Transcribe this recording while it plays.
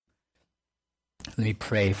Let me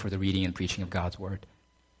pray for the reading and preaching of God's word.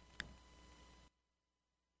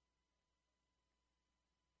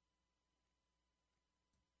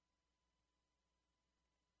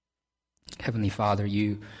 Heavenly Father,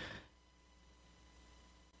 you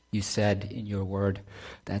said in your word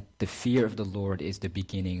that the fear of the Lord is the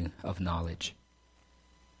beginning of knowledge.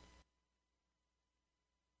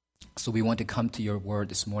 So we want to come to your word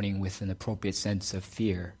this morning with an appropriate sense of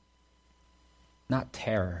fear, not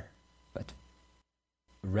terror, but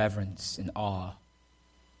reverence and awe,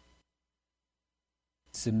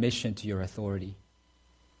 submission to your authority,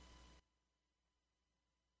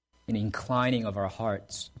 an inclining of our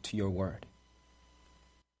hearts to your word,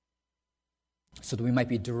 so that we might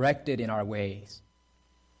be directed in our ways,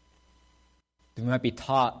 that we might be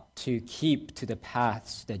taught to keep to the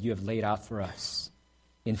paths that you have laid out for us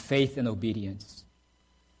in faith and obedience,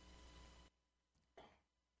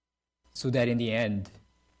 so that in the end,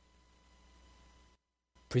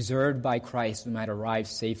 preserved by Christ, we might arrive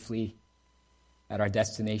safely at our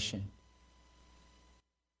destination,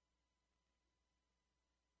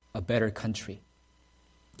 a better country,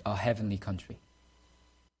 a heavenly country,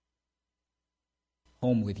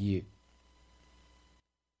 home with you.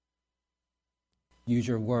 Use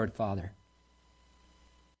your word, Father,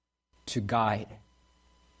 to guide,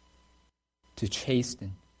 to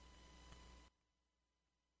chasten,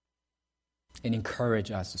 and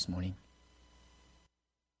encourage us this morning.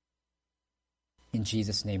 In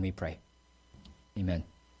Jesus' name we pray. Amen.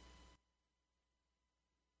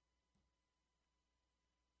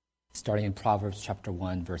 Starting in Proverbs chapter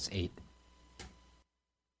 1, verse 8.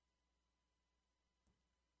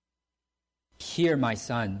 Hear, my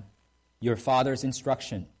son, your father's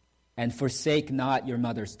instruction, and forsake not your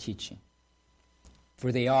mother's teaching.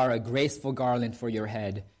 For they are a graceful garland for your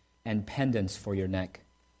head and pendants for your neck.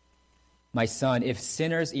 My son, if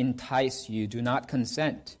sinners entice you, do not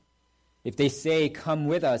consent. If they say, come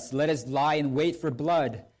with us, let us lie in wait for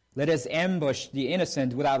blood. Let us ambush the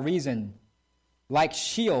innocent without reason. Like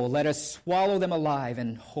Sheol, let us swallow them alive,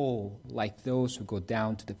 and whole, like those who go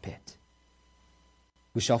down to the pit.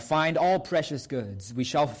 We shall find all precious goods. We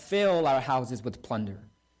shall fill our houses with plunder.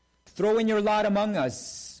 Throw in your lot among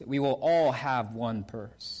us. We will all have one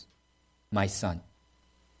purse. My son,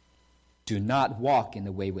 do not walk in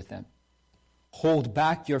the way with them. Hold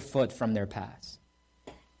back your foot from their paths.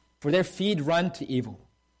 For their feet run to evil,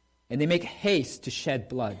 and they make haste to shed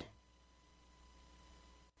blood.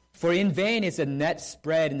 For in vain is a net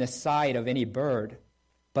spread in the sight of any bird,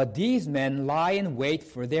 but these men lie in wait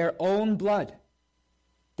for their own blood.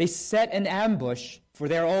 They set an ambush for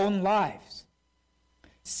their own lives.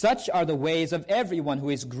 Such are the ways of everyone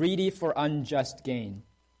who is greedy for unjust gain.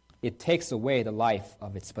 It takes away the life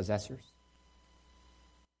of its possessors.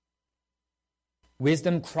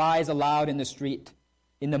 Wisdom cries aloud in the street.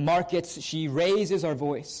 In the markets she raises her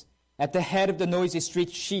voice. At the head of the noisy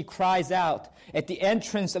street she cries out. At the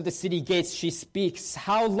entrance of the city gates she speaks.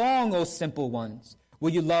 How long, O simple ones,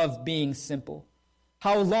 will you love being simple?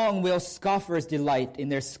 How long will scoffers delight in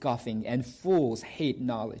their scoffing and fools hate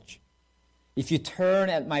knowledge? If you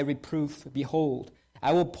turn at my reproof, behold,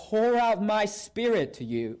 I will pour out my spirit to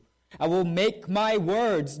you. I will make my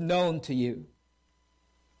words known to you.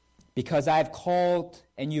 Because I have called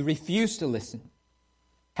and you refuse to listen,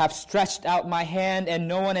 have stretched out my hand and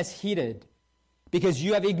no one has heeded, because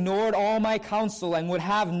you have ignored all my counsel and would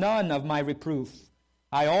have none of my reproof.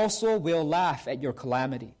 I also will laugh at your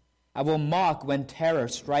calamity. I will mock when terror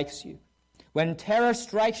strikes you. When terror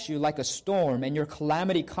strikes you like a storm and your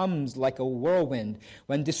calamity comes like a whirlwind,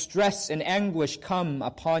 when distress and anguish come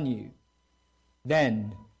upon you,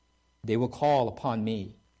 then they will call upon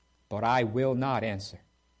me, but I will not answer.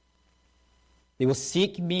 They will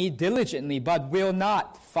seek me diligently, but will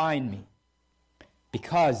not find me,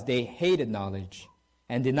 because they hated knowledge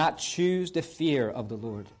and did not choose the fear of the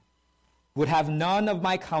Lord, would have none of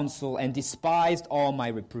my counsel and despised all my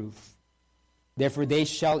reproof. Therefore they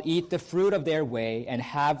shall eat the fruit of their way and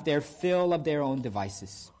have their fill of their own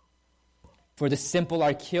devices. For the simple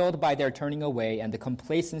are killed by their turning away, and the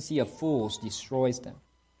complacency of fools destroys them.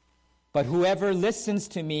 But whoever listens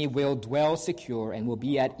to me will dwell secure and will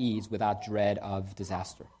be at ease without dread of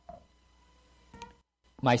disaster.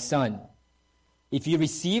 My son, if you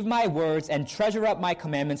receive my words and treasure up my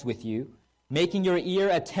commandments with you, making your ear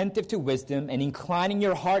attentive to wisdom and inclining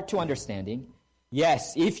your heart to understanding,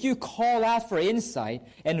 yes, if you call out for insight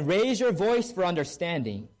and raise your voice for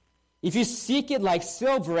understanding, if you seek it like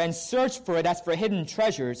silver and search for it as for hidden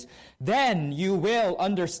treasures, then you will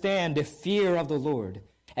understand the fear of the Lord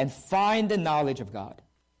and find the knowledge of God.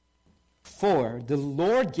 For the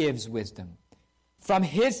Lord gives wisdom. From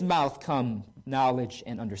his mouth come knowledge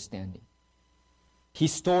and understanding. He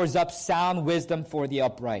stores up sound wisdom for the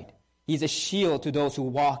upright. He's a shield to those who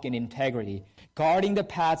walk in integrity, guarding the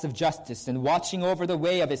paths of justice and watching over the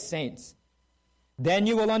way of his saints. Then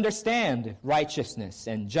you will understand righteousness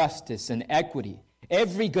and justice and equity,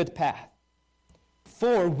 every good path.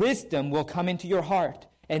 For wisdom will come into your heart,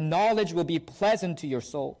 and knowledge will be pleasant to your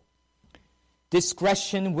soul.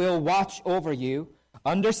 Discretion will watch over you.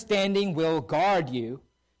 Understanding will guard you,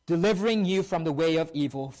 delivering you from the way of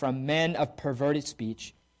evil, from men of perverted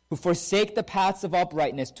speech, who forsake the paths of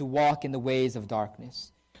uprightness to walk in the ways of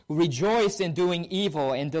darkness, who rejoice in doing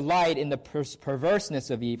evil and delight in the perverseness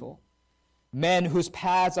of evil, men whose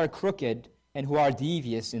paths are crooked and who are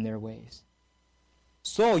devious in their ways.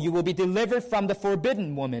 So you will be delivered from the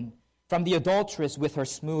forbidden woman, from the adulteress with her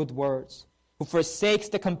smooth words, who forsakes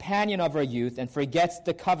the companion of her youth and forgets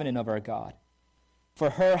the covenant of her God. For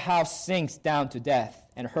her house sinks down to death,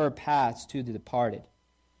 and her paths to the departed.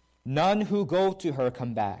 None who go to her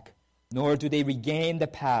come back, nor do they regain the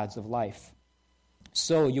paths of life.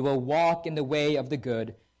 So you will walk in the way of the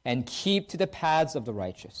good, and keep to the paths of the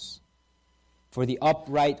righteous. For the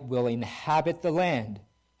upright will inhabit the land,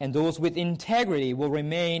 and those with integrity will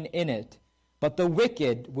remain in it. But the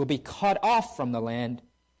wicked will be cut off from the land,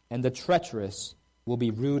 and the treacherous will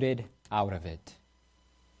be rooted out of it.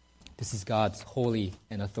 This is God's holy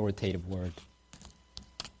and authoritative word.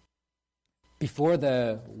 Before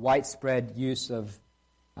the widespread use of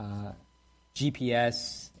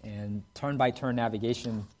GPS and turn-by-turn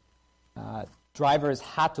navigation, drivers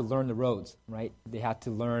had to learn the roads, right? They had to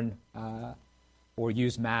learn or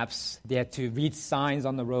use maps. They had to read signs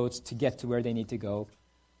on the roads to get to where they need to go.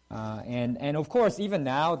 And of course, even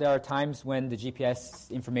now, there are times when the GPS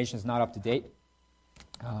information is not up to date.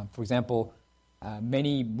 For example,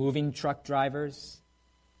 many moving truck drivers,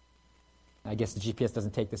 I guess the GPS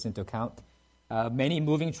doesn't take this into account. Many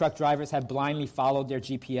moving truck drivers have blindly followed their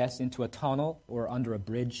GPS into a tunnel or under a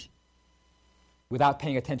bridge without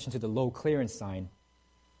paying attention to the low clearance sign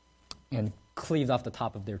and cleaved off the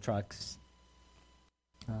top of their trucks.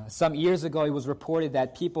 Some years ago, it was reported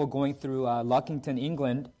that people going through Luckington,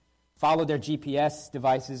 England, followed their GPS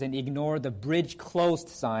devices and ignored the bridge closed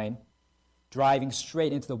sign, driving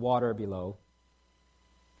straight into the water below.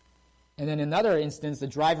 And then in another instance, the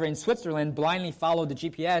driver in Switzerland blindly followed the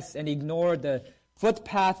GPS and ignored the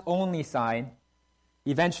footpath-only sign,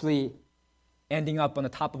 eventually ending up on the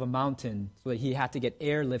top of a mountain so that he had to get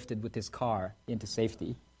airlifted with his car into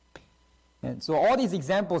safety. And so all these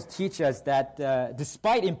examples teach us that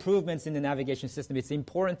despite improvements in the navigation system, it's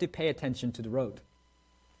important to pay attention to the road,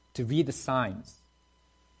 to read the signs.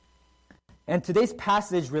 And today's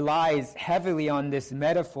passage relies heavily on this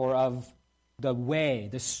metaphor of the way,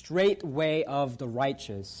 the straight way of the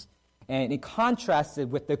righteous. And it contrasts it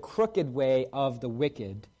with the crooked way of the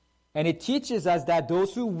wicked. And it teaches us that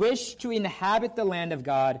those who wish to inhabit the land of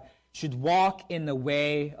God should walk in the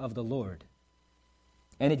way of the Lord.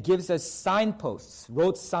 And it gives us signposts,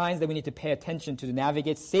 road signs that we need to pay attention to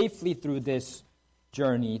navigate safely through this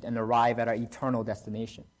journey and arrive at our eternal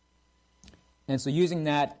destination. And so using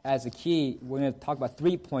that as a key, we're going to talk about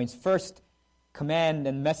 3 points. First, command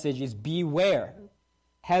and message is beware.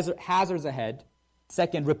 Hazards ahead.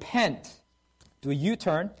 Second, repent. Do a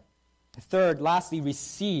U-turn. Third, lastly,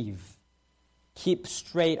 receive. Keep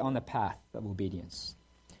straight on the path of obedience.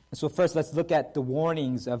 And so first, let's look at the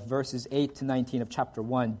warnings of verses 8 to 19 of chapter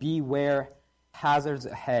 1. Beware, hazards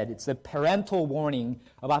ahead. It's a parental warning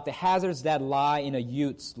about the hazards that lie in a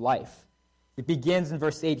youth's life. It begins in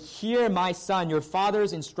verse 8, "Hear, my son, your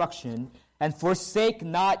father's instruction, and forsake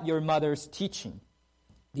not your mother's teaching."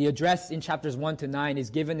 The address in chapters 1 to 9 is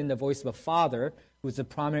given in the voice of a father who is the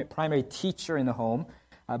primary teacher in the home.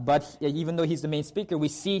 But even though he's the main speaker, we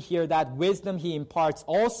see here that wisdom he imparts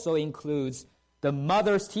also includes the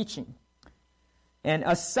mother's teaching. And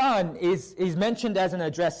a son is mentioned as an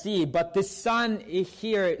addressee, but this son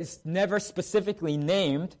here is never specifically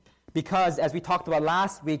named because, as we talked about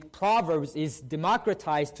last week, Proverbs is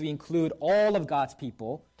democratized to include all of God's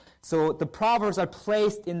people. So the Proverbs are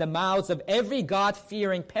placed in the mouths of every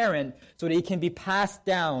God-fearing parent so that it can be passed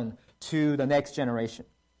down to the next generation.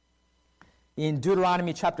 In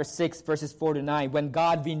Deuteronomy chapter 6, verses 4 to 9, when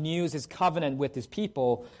God renews his covenant with his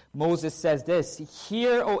people, Moses says this,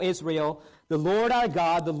 "Hear, O Israel, the Lord our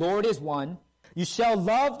God, the Lord is one. You shall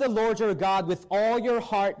love the Lord your God with all your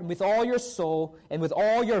heart, and with all your soul, and with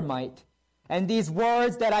all your might. And these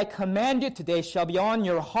words that I command you today shall be on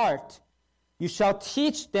your heart. You shall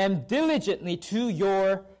teach them diligently to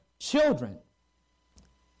your children,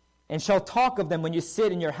 and shall talk of them when you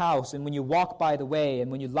sit in your house, and when you walk by the way, and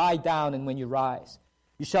when you lie down, and when you rise.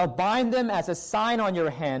 You shall bind them as a sign on your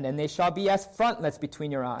hand, and they shall be as frontlets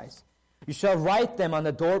between your eyes. You shall write them on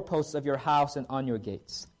the doorposts of your house and on your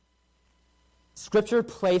gates. Scripture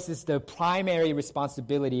places the primary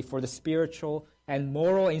responsibility for the spiritual and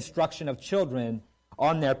moral instruction of children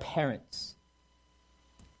on their parents.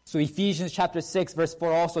 So Ephesians chapter 6, verse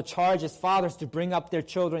 4 also charges fathers to bring up their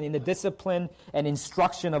children in the discipline and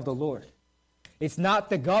instruction of the Lord. It's not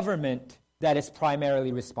the government that is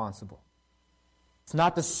primarily responsible. It's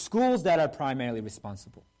not the schools that are primarily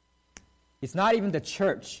responsible. It's not even the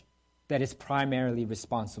church that is primarily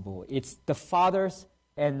responsible. It's the fathers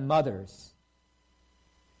and mothers.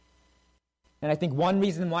 And I think one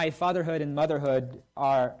reason why fatherhood and motherhood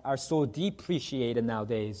are so depreciated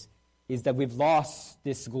nowadays is that we've lost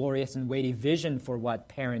this glorious and weighty vision for what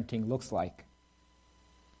parenting looks like.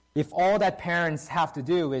 If all that parents have to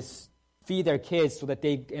do is feed their kids so that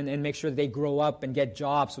they and make sure that they grow up and get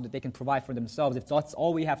jobs so that they can provide for themselves, if that's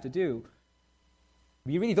all we have to do,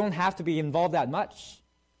 we really don't have to be involved that much.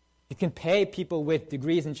 You can pay people with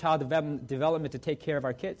degrees in child development to take care of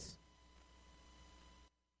our kids.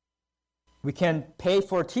 We can pay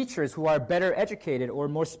for teachers who are better educated or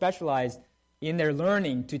more specialized in their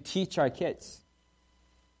learning to teach our kids.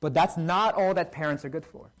 But that's not all that parents are good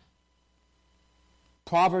for.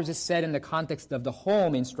 Proverbs is said in the context of the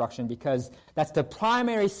home instruction because that's the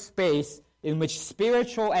primary space in which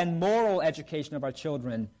spiritual and moral education of our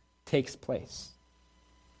children takes place.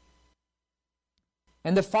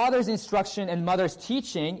 And the father's instruction and mother's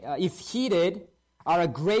teaching, if heeded, are a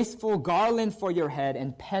graceful garland for your head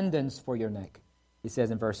and pendants for your neck. He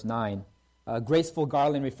says in verse 9. A graceful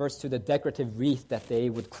garland refers to the decorative wreath that they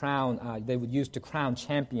would use to crown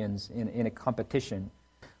champions in a competition.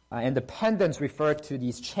 And the pendants refer to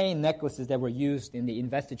these chain necklaces that were used in the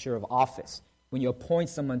investiture of office. When you appoint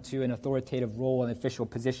someone to an authoritative role and official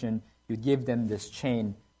position, you give them this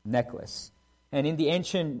chain necklace. And in the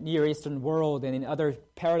ancient Near Eastern world and in other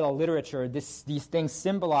parallel literature, these things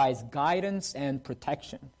symbolize guidance and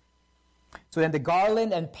protection. So then the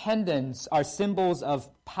garland and pendants are symbols of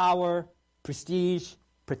power, prestige,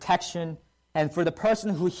 protection, and for the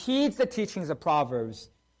person who heeds the teachings of Proverbs,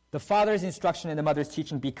 the father's instruction and the mother's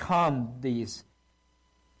teaching become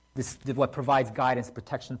what provides guidance and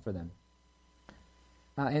protection for them.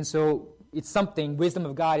 And so it's something, wisdom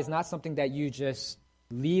of God is not something that you just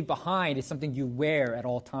leave behind, it's something you wear at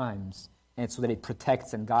all times, and so that it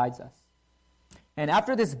protects and guides us. And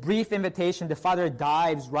after this brief invitation, the father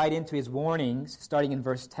dives right into his warnings, starting in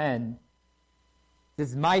verse 10. He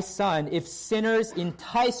says, "My son, if sinners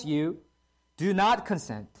entice you, do not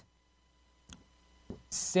consent."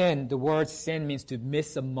 Sin, the word sin means to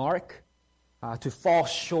miss a mark, to fall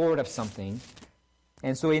short of something.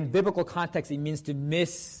 And so in biblical context, it means to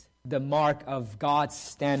miss the mark of God's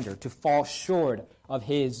standard, to fall short of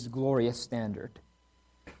his glorious standard.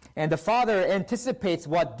 And the father anticipates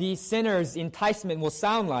what these sinners' enticement will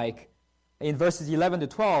sound like in verses 11 to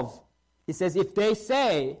 12. He says, "If they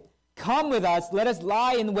say, 'Come with us, let us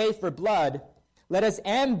lie in wait for blood. Let us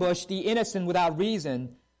ambush the innocent without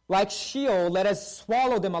reason. Like Sheol, let us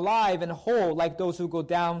swallow them alive and whole, like those who go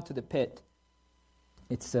down to the pit.'"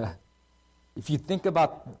 If you think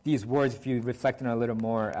about these words, if you reflect on it a little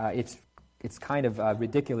more, it's kind of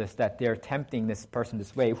ridiculous that they're tempting this person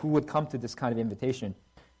this way. Who would come to this kind of invitation?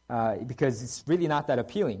 Because it's really not that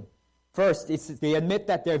appealing. First, they admit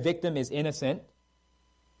that their victim is innocent.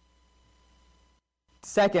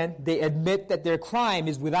 Second, they admit that their crime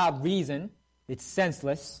is without reason. It's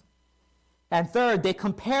senseless. And third, they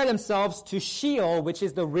compare themselves to Sheol, which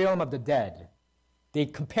is the realm of the dead. They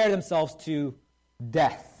compare themselves to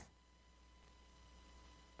death,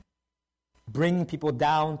 bringing people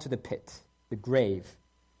down to the pit, the grave.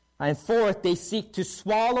 And fourth, they seek to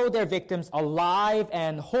swallow their victims alive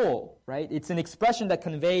and whole, right? It's an expression that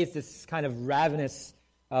conveys this kind of ravenous,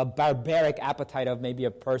 barbaric appetite of maybe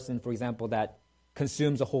a person, for example, that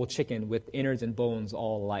consumes a whole chicken with innards and bones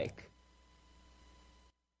all alike.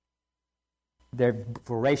 They're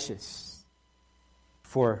voracious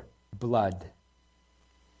for blood.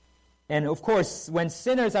 And of course, when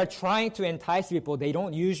sinners are trying to entice people, they're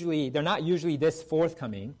not usually this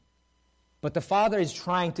forthcoming. But the father is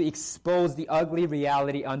trying to expose the ugly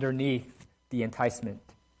reality underneath the enticement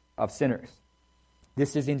of sinners.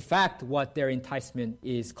 This is in fact what their enticement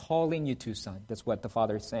is calling you to, son. That's what the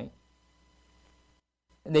father is saying.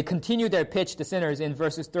 And they continue their pitch to sinners in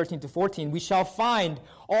verses 13 to 14. "We shall find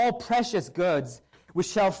all precious goods. We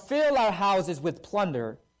shall fill our houses with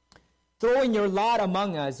plunder. Throw in your lot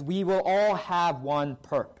among us. We will all have one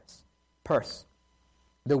purse.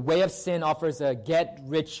 The way of sin offers a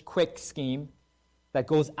get-rich-quick scheme that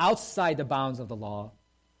goes outside the bounds of the law,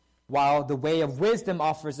 while the way of wisdom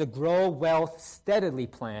offers a grow wealth steadily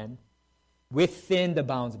plan within the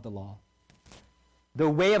bounds of the law. The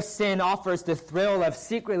way of sin offers the thrill of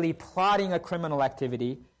secretly plotting a criminal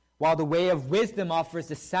activity, while the way of wisdom offers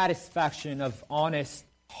the satisfaction of honest,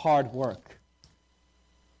 hard work.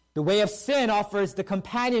 The way of sin offers the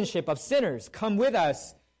companionship of sinners. Come with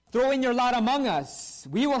us. Throw in your lot among us.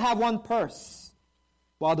 We will have one purse.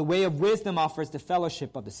 While the way of wisdom offers the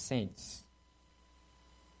fellowship of the saints.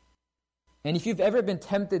 And if you've ever been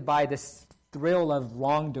tempted by this thrill of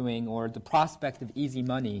wrongdoing or the prospect of easy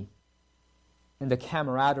money and the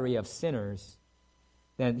camaraderie of sinners,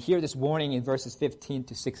 then hear this warning in verses 15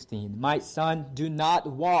 to 16. My son, do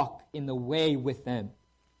not walk in the way with them.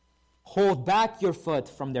 Hold back your foot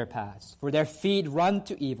from their paths, for their feet run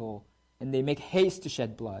to evil, and they make haste to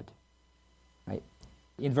shed blood. Right?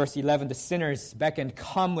 In verse 11, the sinners beckon,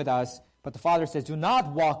 come with us, but the father says, do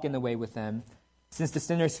not walk in the way with them. Since the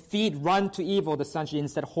sinner's feet run to evil, the son should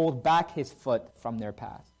instead hold back his foot from their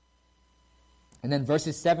path. And then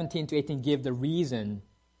verses 17 to 18 give the reason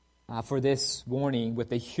for this warning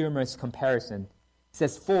with a humorous comparison. It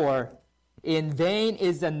says, for in vain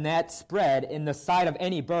is the net spread in the sight of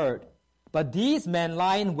any bird, but these men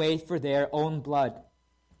lie in wait for their own blood.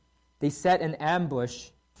 They set an ambush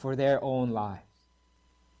for their own lives.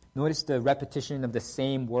 Notice the repetition of the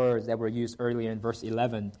same words that were used earlier in verse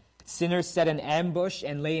 11. Sinners set an ambush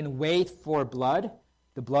and lay in wait for blood,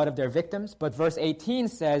 the blood of their victims. But verse 18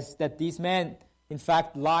 says that these men, in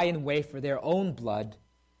fact, lie in wait for their own blood.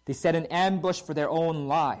 They set an ambush for their own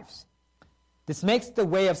lives. This makes the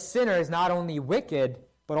way of sinners not only wicked,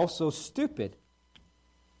 but also stupid.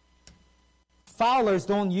 Fowlers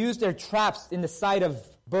don't use their traps in the sight of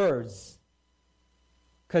birds.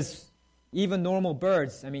 Because even normal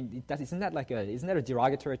birds, isn't that a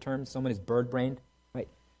derogatory term? Someone is bird-brained, right?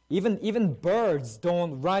 Even birds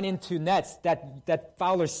don't run into nets that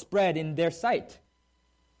fowlers spread in their sight.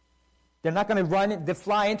 They're not going to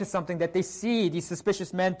fly into something that they see these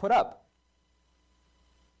suspicious men put up.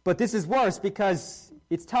 But this is worse because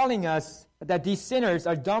it's telling us that these sinners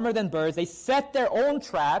are dumber than birds. They set their own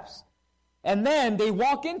traps, and then they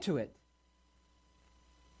walk into it.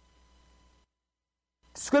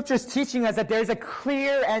 Scripture is teaching us that there is a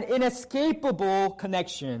clear and inescapable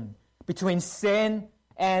connection between sin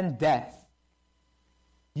and death.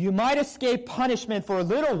 You might escape punishment for a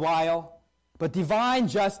little while, but divine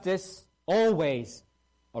justice always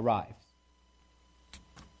arrives.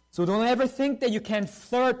 So don't ever think that you can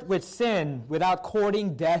flirt with sin without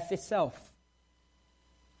courting death itself.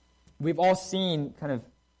 We've all seen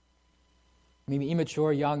maybe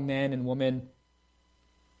immature young men and women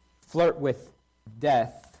flirt with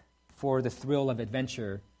death for the thrill of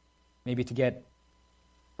adventure, maybe to get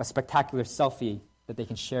a spectacular selfie that they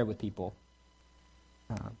can share with people.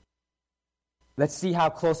 Let's see how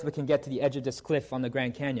close we can get to the edge of this cliff on the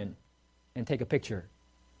Grand Canyon and take a picture.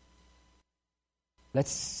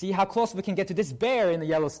 Let's see how close we can get to this bear in the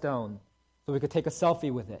Yellowstone so we could take a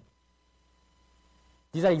selfie with it.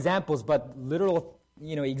 These are examples, but literal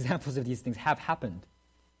examples of these things have happened.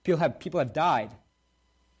 People have died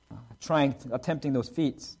attempting those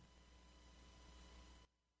feats.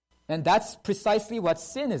 And that's precisely what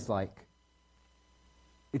sin is like.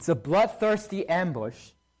 It's a bloodthirsty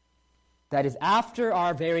ambush that is after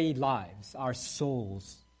our very lives, our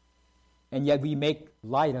souls, and yet we make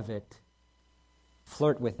light of it,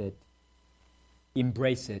 flirt with it,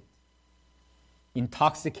 embrace it,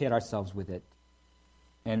 intoxicate ourselves with it,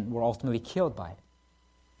 and we're ultimately killed by it.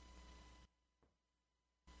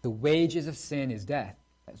 The wages of sin is death,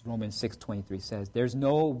 as Romans 6:23 says. There's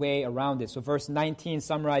no way around it. So verse 19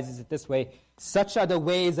 summarizes it this way: such are the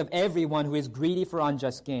ways of everyone who is greedy for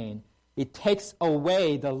unjust gain. It takes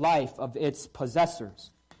away the life of its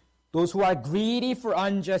possessors. Those who are greedy for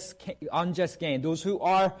unjust gain, those who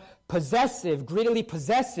are possessive, greedily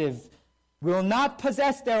possessive, will not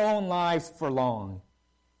possess their own lives for long.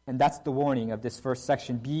 And that's the warning of this first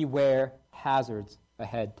section. Beware hazards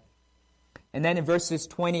ahead. And then in verses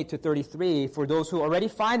 20 to 33, for those who already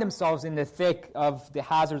find themselves in the thick of the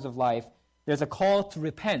hazards of life, there's a call to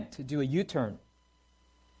repent, to do a U-turn.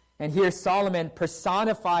 And here Solomon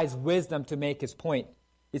personifies wisdom to make his point.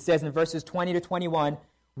 It says in verses 20 to 21,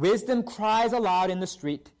 wisdom cries aloud in the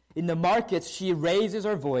street. In the markets she raises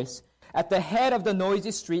her voice. At the head of the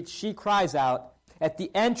noisy street she cries out. At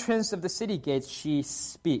the entrance of the city gates she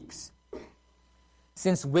speaks.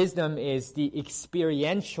 Since wisdom is the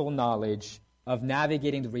experiential knowledge of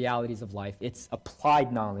navigating the realities of life, it's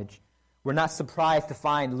applied knowledge. We're not surprised to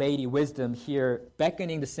find Lady Wisdom here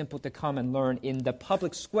beckoning the simple to come and learn in the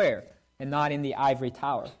public square and not in the ivory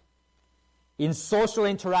tower. In social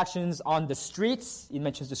interactions on the streets, he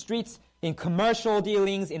mentions the streets, in commercial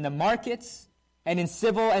dealings in the markets, and in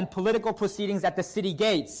civil and political proceedings at the city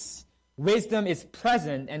gates, wisdom is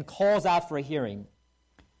present and calls out for a hearing.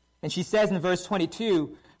 And she says in verse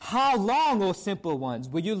 22, "How long, O simple ones,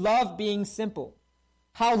 will you love being simple?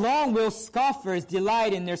 How long will scoffers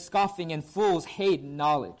delight in their scoffing and fools hate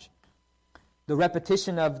knowledge?" The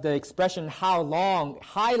repetition of the expression "how long"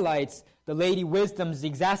 highlights the Lady Wisdom's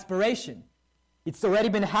exasperation. It's already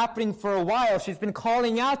been happening for a while. She's been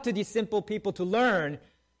calling out to these simple people to learn,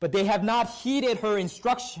 but they have not heeded her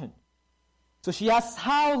instruction. So she asks,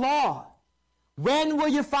 "How long? When will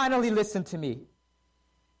you finally listen to me?"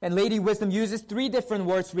 And Lady Wisdom uses 3 different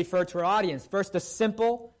words to refer to her audience. First, the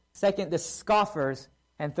simple. Second, the scoffers.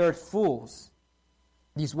 And third, fools.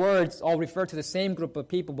 These words all refer to the same group of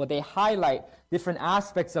people, but they highlight different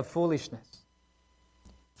aspects of foolishness.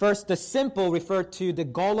 First, the simple refer to the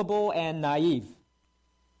gullible and naive.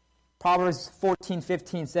 Proverbs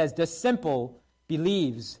 14:15 says, "The simple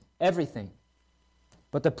believes everything,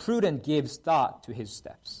 but the prudent gives thought to his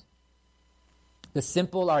steps." The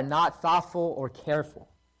simple are not thoughtful or careful.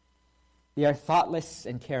 They are thoughtless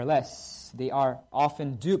and careless. They are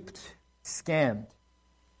often duped, scammed.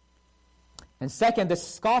 And second, the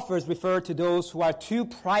scoffers refer to those who are too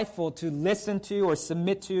prideful to listen to or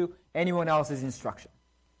submit to anyone else's instruction.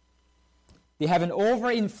 They have an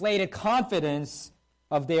overinflated confidence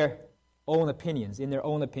of their own opinions, in their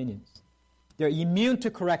own opinions. They're immune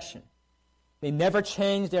to correction. They never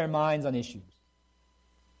change their minds on issues.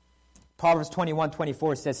 Proverbs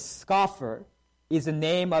 21:24 says, "Scoffer is the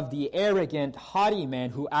name of the arrogant, haughty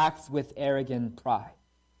man who acts with arrogant pride."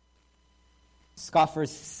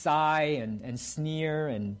 Scoffers sigh and sneer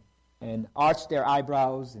and arch their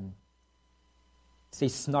eyebrows and say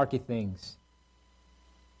snarky things.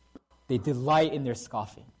 They delight in their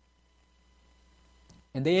scoffing.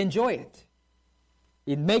 And they enjoy it.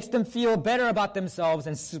 It makes them feel better about themselves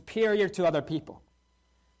and superior to other people.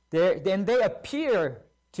 Then they appear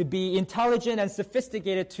to be intelligent and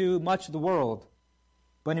sophisticated to much of the world,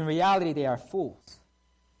 but in reality they are fools.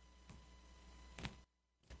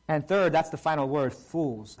 And third, that's the final word,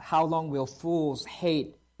 fools. How long will fools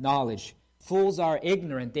hate knowledge? Fools are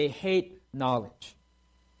ignorant. They hate knowledge.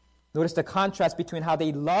 Notice the contrast between how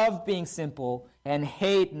they love being simple and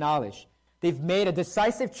hate knowledge. They've made a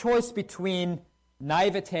decisive choice between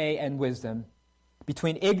naivete and wisdom.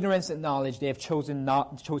 Between ignorance and knowledge, they have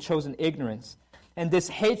chosen ignorance. And this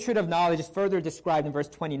hatred of knowledge is further described in verse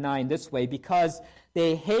 29 this way: "Because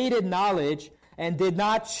they hated knowledge and did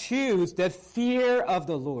not choose the fear of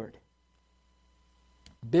the Lord."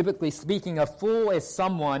 Biblically speaking, a fool is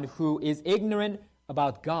someone who is ignorant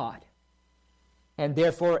about God and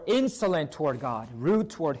therefore insolent toward God, rude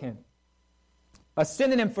toward Him. A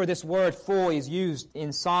synonym for this word fool is used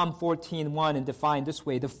in Psalm 14:1 and defined this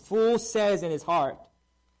way: "The fool says in his heart,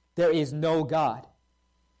 there is no God."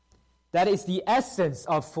 That is the essence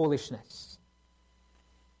of foolishness.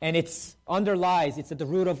 And it's at the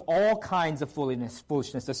root of all kinds of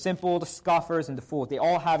foolishness. The simple, the scoffers, and the fools, they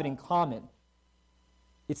all have it in common.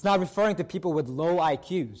 It's not referring to people with low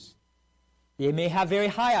IQs. They may have very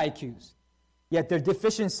high IQs, yet their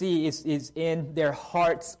deficiency is in their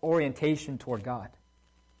heart's orientation toward God.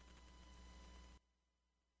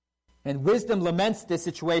 And wisdom laments this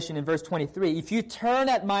situation in verse 23. "If you turn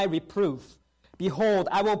at my reproof, behold,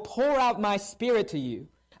 I will pour out my spirit to you.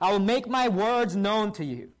 I will make my words known to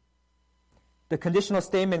you." The conditional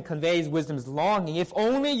statement conveys wisdom's longing. "If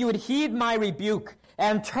only you would heed my rebuke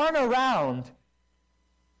and turn around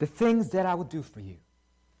the things that I will do for you."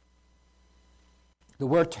 The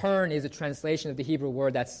word turn is a translation of the Hebrew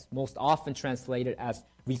word that's most often translated as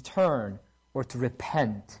return or to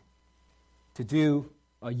repent, to do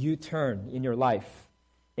a U-turn in your life.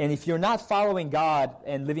 And if you're not following God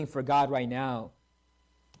and living for God right now,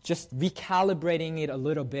 just recalibrating it a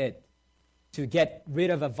little bit to get rid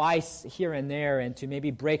of a vice here and there and to maybe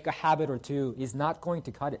break a habit or two is not going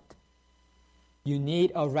to cut it. You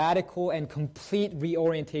need a radical and complete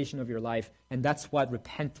reorientation of your life, and that's what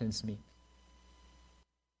repentance means.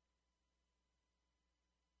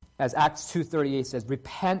 As Acts 2:38 says,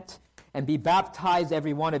 "Repent and be baptized,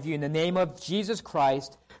 every one of you, in the name of Jesus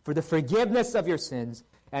Christ for the forgiveness of your sins,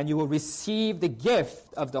 and you will receive the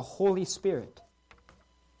gift of the Holy Spirit."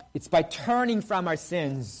 It's by turning from our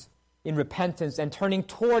sins in repentance and turning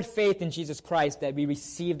toward faith in Jesus Christ that we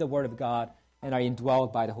receive the Word of God and are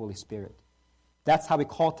indwelled by the Holy Spirit. That's how we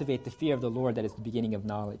cultivate the fear of the Lord that is the beginning of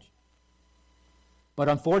knowledge. But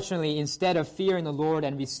unfortunately, instead of fearing the Lord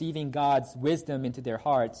and receiving God's wisdom into their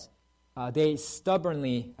hearts, they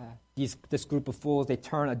stubbornly, this group of fools, they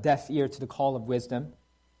turn a deaf ear to the call of wisdom.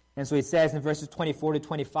 And so it says in verses 24 to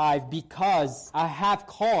 25, because I have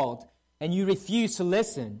called and you refuse to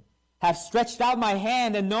listen, have stretched out my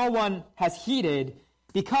hand and no one has heeded,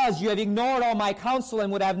 because you have ignored all my counsel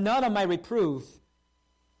and would have none of my reproof.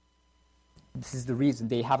 This is the reason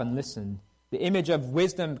they haven't listened. The image of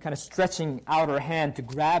wisdom kind of stretching out her hand to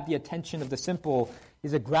grab the attention of the simple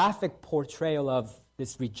is a graphic portrayal of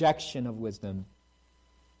this rejection of wisdom.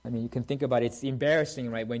 I mean, you can think about it. It's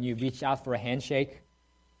embarrassing, right, when you reach out for a handshake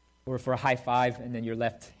or for a high five and then you're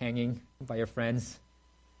left hanging by your friends.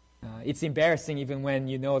 It's embarrassing even when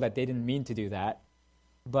you know that they didn't mean to do that.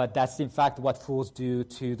 But that's in fact what fools do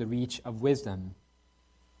to the reach of wisdom.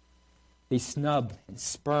 They snub and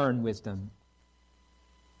spurn wisdom.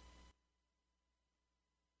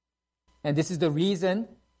 And this is the reason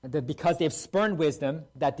that because they've spurned wisdom,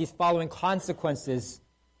 that these following consequences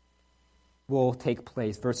will take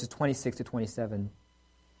place. Verses 26 to 27.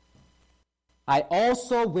 I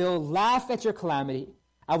also will laugh at your calamity.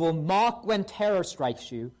 I will mock when terror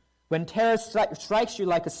strikes you. When terror strikes you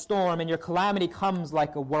like a storm and your calamity comes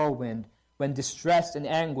like a whirlwind, when distress and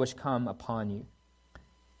anguish come upon you.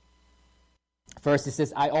 First it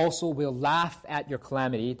says, I also will laugh at your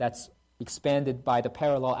calamity. That's expanded by the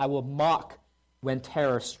parallel. I will mock when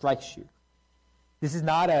terror strikes you. This is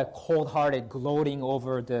not a cold-hearted gloating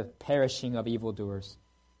over the perishing of evildoers.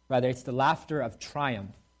 Rather, it's the laughter of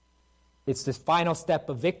triumph. It's the final step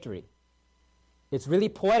of victory. It's really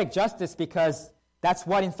poetic justice because that's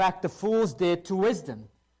what, in fact, the fools did to wisdom.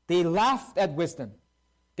 They laughed at wisdom.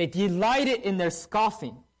 They delighted in their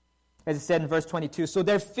scoffing, as it said in verse 22. So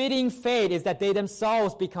their fitting fate is that they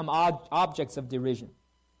themselves become objects of derision.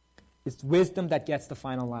 It's wisdom that gets the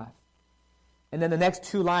final laugh. And then the next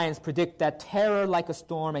two lines predict that terror like a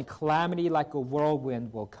storm and calamity like a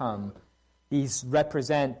whirlwind will come. These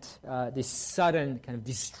represent these sudden, kind of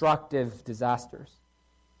destructive disasters.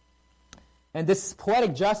 And this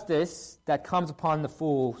poetic justice that comes upon the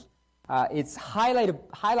fools, it's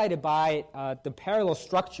highlighted by the parallel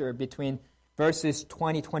structure between verses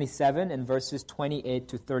 20-27 and verses 28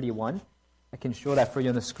 to 31. I can show that for you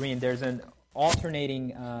on the screen. There's an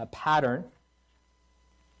alternating pattern.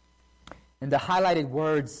 And the highlighted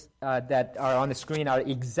words that are on the screen are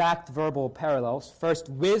exact verbal parallels. First,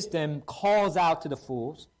 wisdom calls out to the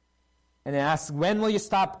fools and then asks, when will you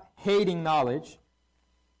stop hating knowledge?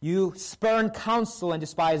 You spurn counsel and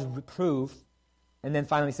despise reproof. And then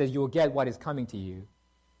finally says, you will get what is coming to you.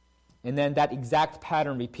 And then that exact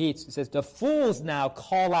pattern repeats. It says, the fools now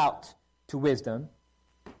call out to wisdom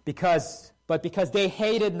because they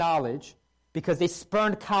hated knowledge, because they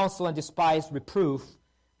spurned counsel and despised reproof,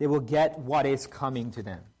 they will get what is coming to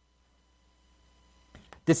them.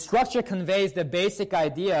 This structure conveys the basic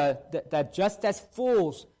idea that just as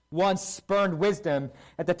fools once spurned wisdom,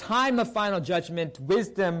 at the time of final judgment,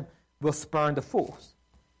 wisdom will spurn the fools.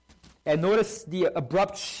 And notice the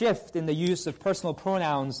abrupt shift in the use of personal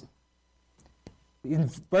pronouns. In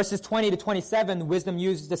verses 20 to 27, wisdom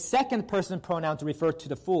uses the second person pronoun to refer to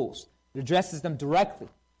the fools. It addresses them directly.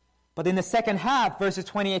 But in the second half, verses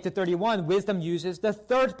 28 to 31, wisdom uses the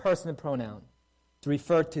third person pronoun to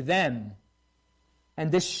refer to them. And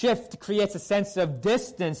this shift creates a sense of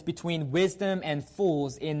distance between wisdom and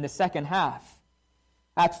fools in the second half.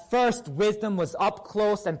 At first, wisdom was up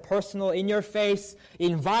close and personal in your face,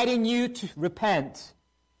 inviting you to repent.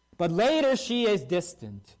 But later, she is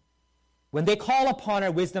distant. When they call upon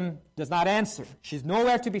her, wisdom does not answer. She's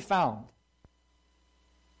nowhere to be found.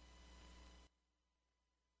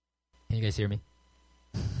 Can you guys hear me?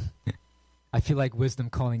 I feel like wisdom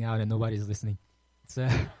calling out and nobody's listening. It's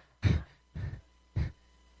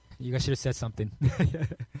you guys should have said something.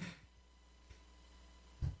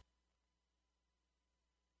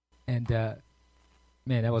 And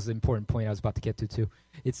man, that was an important point I was about to get to too.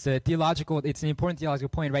 It's an important theological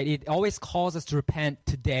point, right? It always calls us to repent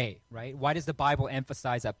today, right? Why does the Bible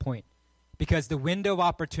emphasize that point? Because the window of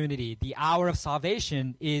opportunity, the hour of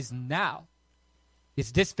salvation is now.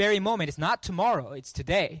 It's this very moment. It's not tomorrow. It's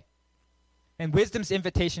today. And wisdom's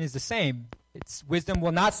invitation is the same. Wisdom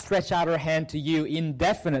will not stretch out her hand to you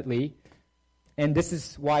indefinitely. And this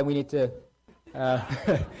is why we need to...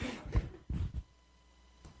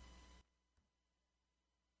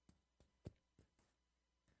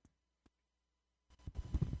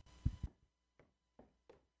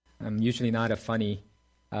 I'm usually not a funny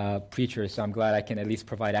preacher, so I'm glad I can at least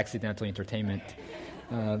provide accidental entertainment.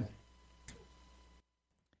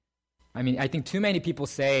 I mean, I think too many people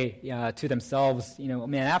say to themselves,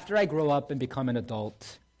 man, after I grow up and become an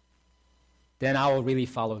adult, then I will really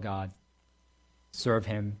follow God, serve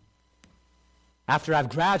Him. After I've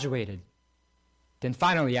graduated, then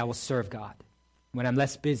finally I will serve God when I'm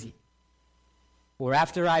less busy. Or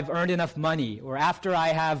after I've earned enough money, or after I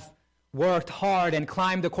have worked hard and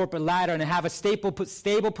climbed the corporate ladder and have a stable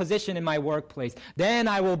position in my workplace, then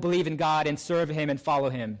I will believe in God and serve Him and follow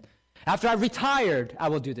Him. After I've retired, I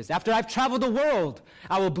will do this. After I've traveled the world,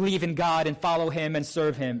 I will believe in God and follow Him and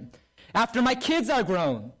serve Him. After my kids are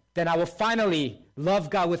grown, then I will finally love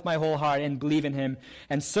God with my whole heart and believe in Him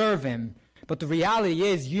and serve Him. But the reality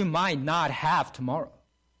is, you might not have tomorrow.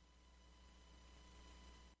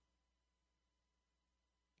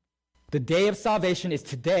 The day of salvation is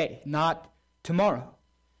today, not tomorrow.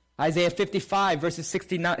 Isaiah 55, verses 6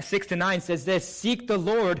 to 9 says this, "Seek the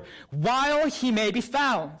Lord while He may be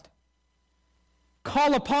found.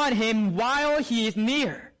 Call upon Him while He is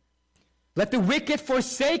near. Let the wicked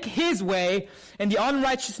forsake his way, and the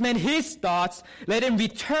unrighteous man his thoughts. Let him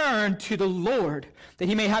return to the Lord, that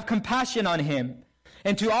He may have compassion on him,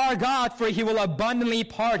 and to our God, for He will abundantly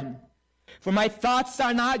pardon. For my thoughts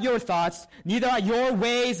are not your thoughts, neither are your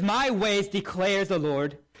ways my ways, declares the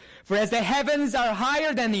Lord. For as the heavens are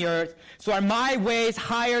higher than the earth, so are my ways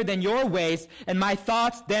higher than your ways, and my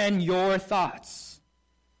thoughts than your thoughts."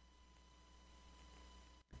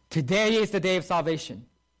 Today is the day of salvation.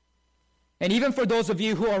 And even for those of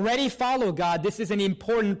you who already follow God, this is an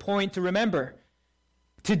important point to remember.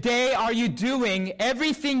 Today, are you doing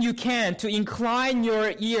everything you can to incline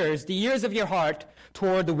your ears, the ears of your heart,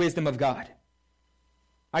 toward the wisdom of God?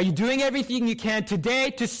 Are you doing everything you can today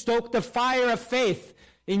to stoke the fire of faith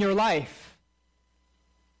in your life?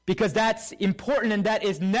 Because that's important and that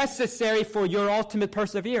is necessary for your ultimate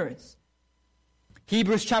perseverance.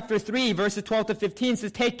 Hebrews chapter 3, verses 12 to 15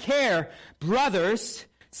 says, "Take care, brothers,"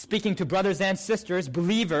 speaking to brothers and sisters,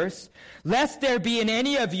 believers, "lest there be in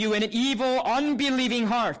any of you an evil, unbelieving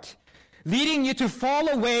heart, leading you to fall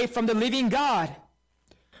away from the living God.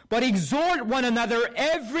 But exhort one another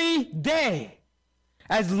every day,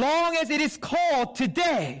 as long as it is called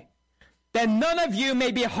today, that none of you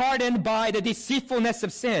may be hardened by the deceitfulness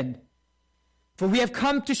of sin. For we have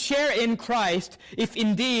come to share in Christ, if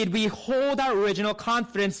indeed we hold our original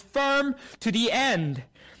confidence firm to the end.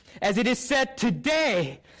 As it is said,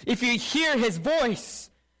 today, if you hear His voice,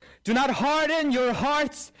 do not harden your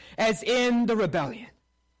hearts as in the rebellion."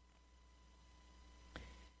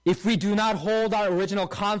 If we do not hold our original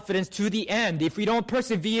confidence to the end, if we don't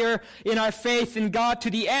persevere in our faith in God to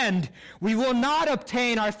the end, we will not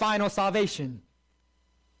obtain our final salvation.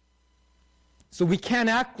 So we can't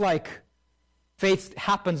act like faith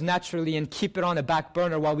happens naturally and keep it on the back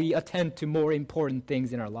burner while we attend to more important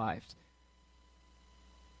things in our lives.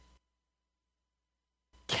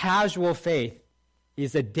 Casual faith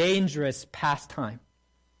is a dangerous pastime.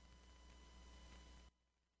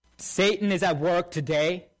 Satan is at work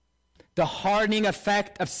today. The hardening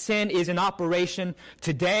effect of sin is in operation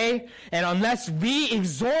today. And unless we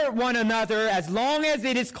exhort one another, as long as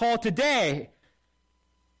it is called today,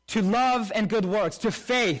 to love and good works, to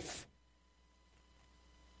faith,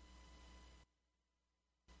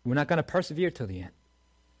 we're not going to persevere till the end.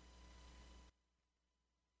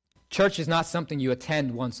 Church is not something you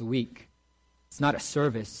attend once a week. It's not a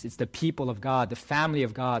service. It's the people of God, the family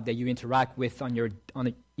of God that you interact with in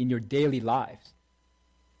your daily lives.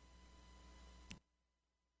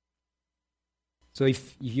 So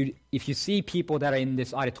if you see people that are in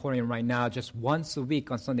this auditorium right now just once a week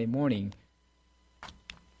on Sunday morning,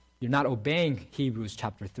 you're not obeying Hebrews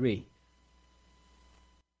chapter 3.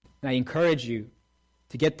 And I encourage you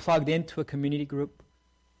to get plugged into a community group.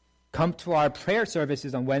 Come to our prayer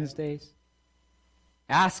services on Wednesdays.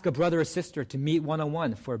 Ask a brother or sister to meet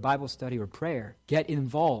one-on-one for a Bible study or prayer. Get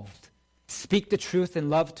involved. Speak the truth and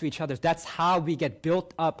love to each other. That's how we get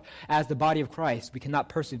built up as the body of Christ. We cannot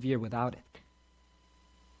persevere without it.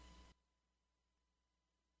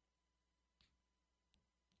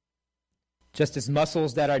 Just as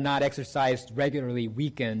muscles that are not exercised regularly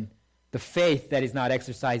weaken, the faith that is not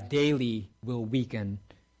exercised daily will weaken.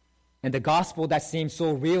 And the gospel that seems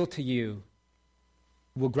so real to you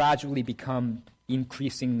will gradually become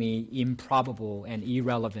increasingly improbable and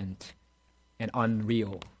irrelevant and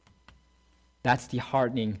unreal. That's the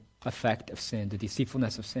hardening effect of sin, the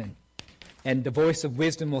deceitfulness of sin. And the voice of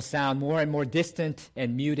wisdom will sound more and more distant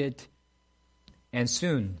and muted. And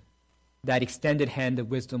soon, that extended hand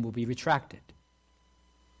of wisdom will be retracted.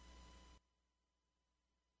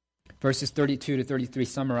 Verses 32 to 33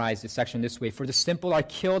 summarize this section this way. "For the simple are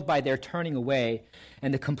killed by their turning away,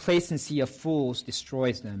 and the complacency of fools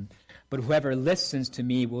destroys them. but whoever listens to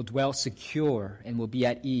me will dwell secure and will be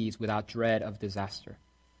at ease without dread of disaster.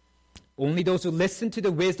 Only those who listen to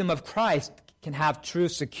the wisdom of Christ can have true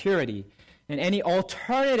security. And any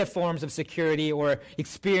alternative forms of security or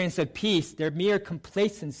experience of peace, they're mere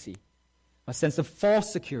complacency, a sense of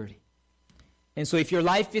false security. And so if your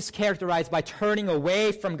life is characterized by turning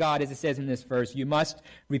away from God, as it says in this verse, you must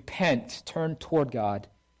repent, turn toward God,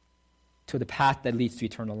 to the path that leads to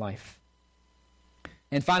eternal life.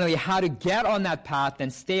 And finally, how to get on that path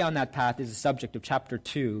and stay on that path is the subject of chapter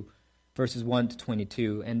 2, verses 1 to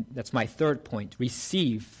 22. And that's my third point.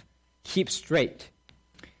 Receive, keep straight.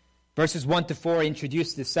 Verses 1 to 4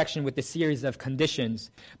 introduce this section with a series of conditions.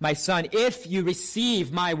 My son, if you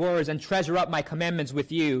receive my words and treasure up my commandments with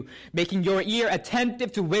you, making your ear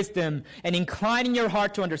attentive to wisdom and inclining your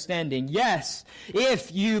heart to understanding. Yes,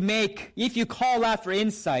 if you call out for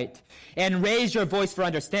insight and raise your voice for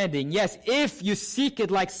understanding. Yes, if you seek it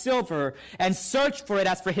like silver and search for it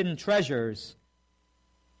as for hidden treasures.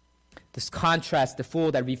 This contrasts the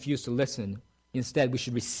fool that refused to listen. Instead, we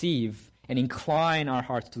should receive and incline our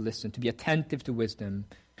hearts to listen, to be attentive to wisdom.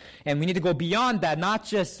 And we need to go beyond that, not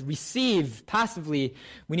just receive passively.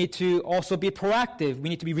 We need to also be proactive. We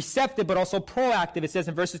need to be receptive, but also proactive. It says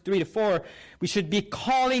in verses 3 to 4, we should be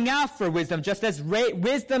calling out for wisdom, just as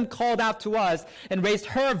wisdom called out to us and raised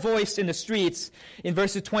her voice in the streets. In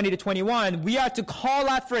verses 20 to 21, we are to call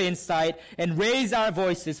out for insight and raise our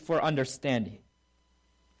voices for understanding.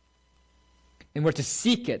 And we're to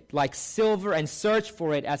seek it like silver and search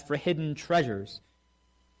for it as for hidden treasures.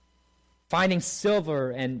 Finding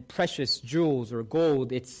silver and precious jewels or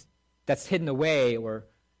gold, that's hidden away, or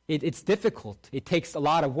it's difficult. It takes a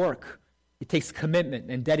lot of work. It takes commitment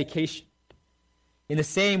and dedication. In the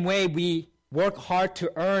same way, we work hard to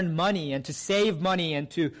earn money and to save money and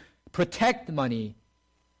to protect money.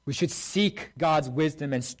 We should seek God's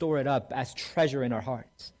wisdom and store it up as treasure in our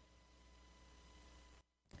hearts.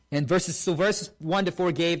 And verses 1 to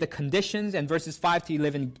 4 gave the conditions, and verses 5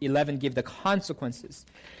 to 11 give the consequences.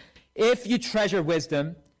 If you treasure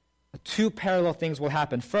wisdom, two parallel things will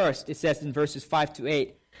happen. First, it says in verses 5 to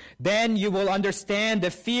 8, then you will understand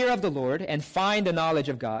the fear of the Lord and find the knowledge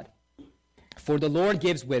of God. For the Lord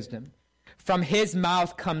gives wisdom. From his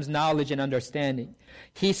mouth comes knowledge and understanding.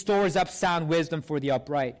 He stores up sound wisdom for the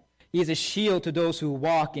upright. He is a shield to those who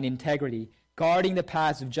walk in integrity, guarding the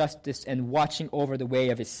paths of justice and watching over the way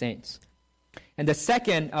of his saints. And the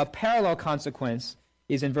second parallel consequence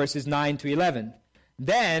is in verses 9 to 11.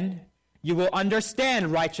 Then you will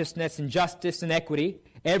understand righteousness and justice and equity,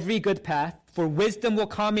 every good path, for wisdom will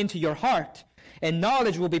come into your heart, and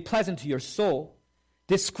knowledge will be pleasant to your soul.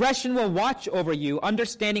 Discretion will watch over you,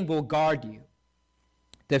 understanding will guard you.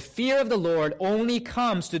 The fear of the Lord only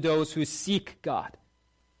comes to those who seek God.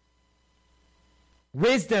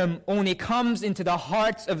 Wisdom only comes into the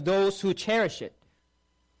hearts of those who cherish it.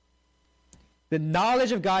 The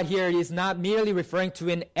knowledge of God here is not merely referring to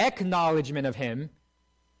an acknowledgement of him,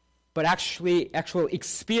 but actual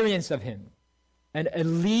experience of him, an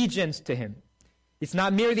allegiance to him. It's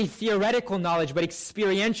not merely theoretical knowledge, but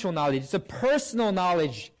experiential knowledge. It's a personal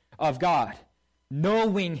knowledge of God,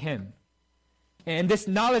 knowing him. And this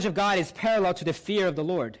knowledge of God is parallel to the fear of the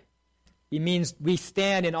Lord. It means we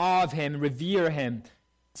stand in awe of him, revere him,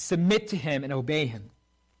 submit to him, and obey him.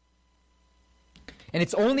 And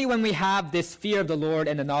it's only when we have this fear of the Lord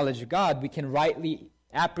and the knowledge of God we can rightly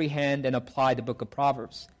apprehend and apply the book of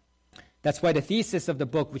Proverbs. That's why the thesis of the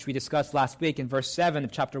book, which we discussed last week in verse 7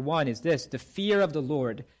 of chapter 1, is this: the fear of the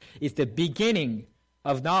Lord is the beginning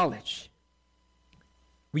of knowledge.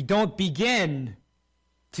 We don't begin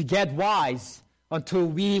to get wise until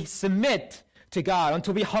we submit to God,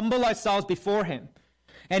 until we humble ourselves before him.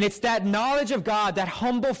 And it's that knowledge of God, that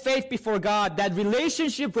humble faith before God, that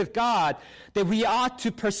relationship with God that we ought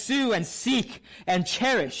to pursue and seek and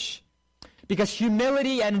cherish. Because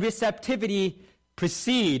humility and receptivity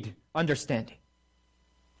precede understanding.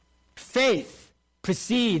 Faith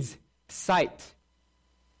precedes sight.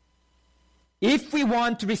 If we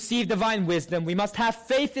want to receive divine wisdom, we must have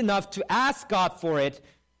faith enough to ask God for it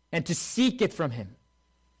and to seek it from him.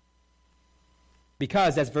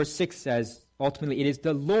 Because, as verse 6 says, ultimately it is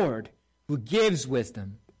the Lord who gives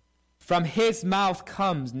wisdom. From his mouth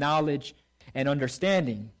comes knowledge and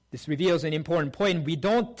understanding. This reveals an important point. We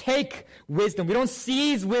don't take wisdom, we don't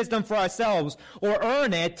seize wisdom for ourselves or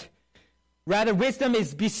earn it. Rather, wisdom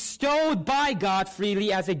is bestowed by God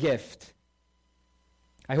freely as a gift.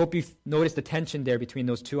 I hope you've noticed the tension there between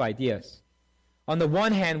those two ideas. On the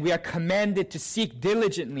one hand, we are commanded to seek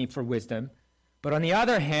diligently for wisdom, but on the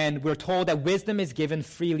other hand, we're told that wisdom is given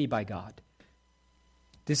freely by God.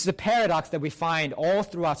 This is a paradox that we find all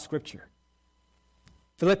throughout Scripture.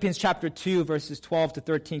 Philippians chapter 2, verses 12 to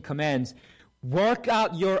 13 commands, work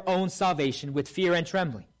out your own salvation with fear and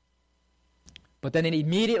trembling. But then it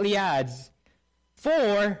immediately adds,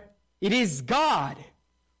 for it is God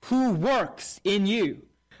who works in you,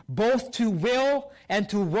 both to will and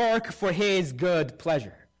to work for his good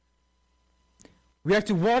pleasure. We have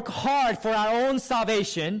to work hard for our own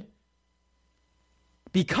salvation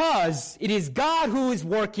because it is God who is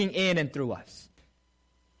working in and through us.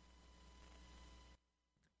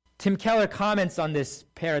 Tim Keller comments on this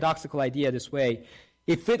paradoxical idea this way.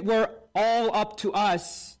 If it were all up to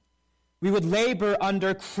us, we would labor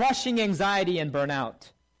under crushing anxiety and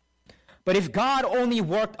burnout. But if God only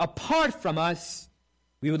worked apart from us,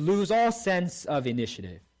 we would lose all sense of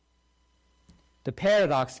initiative. The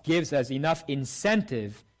paradox gives us enough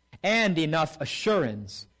incentive and enough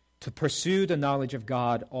assurance to pursue the knowledge of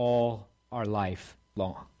God all our life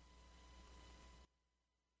long.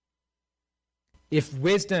 If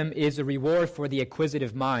wisdom is a reward for the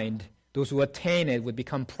acquisitive mind, those who attain it would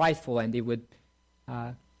become prideful and they would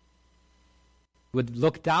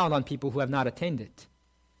look down on people who have not attained it.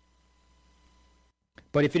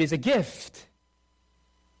 But if it is a gift,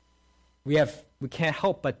 we can't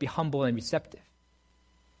help but be humble and receptive.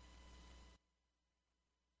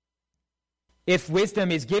 If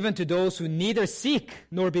wisdom is given to those who neither seek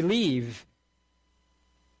nor believe,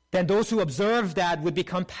 then those who observe that would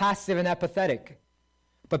become passive and apathetic.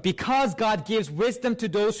 But because God gives wisdom to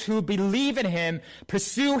those who believe in him,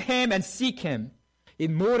 pursue him, and seek him,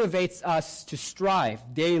 it motivates us to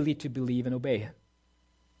strive daily to believe and obey him.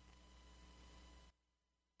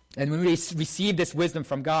 And when we receive this wisdom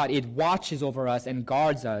from God, it watches over us and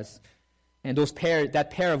guards us. And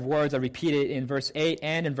that pair of words are repeated in verse 8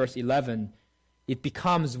 and in verse 11. It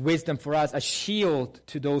becomes wisdom for us, a shield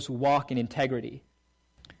to those who walk in integrity.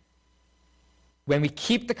 When we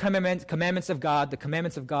keep the commandments of God, the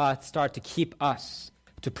commandments of God start to keep us,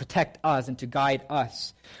 to protect us, and to guide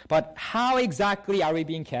us. But how exactly are we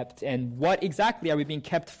being kept, and what exactly are we being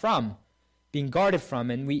kept from, being guarded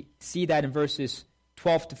from? And we see that in verses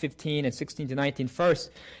 12 to 15 and 16 to 19.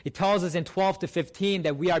 First, it tells us in 12 to 15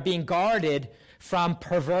 that we are being guarded from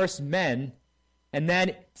perverse men. And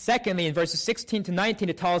then, secondly, in verses 16 to 19,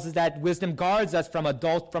 it tells us that wisdom guards us from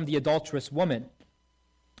the adulterous woman.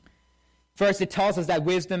 First, it tells us that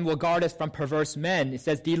wisdom will guard us from perverse men. It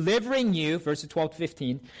says, delivering you, verses 12 to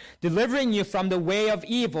 15, delivering you from the way of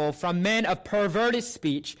evil, from men of perverted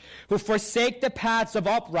speech, who forsake the paths of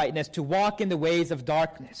uprightness to walk in the ways of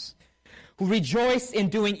darkness, who rejoice in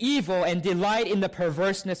doing evil and delight in the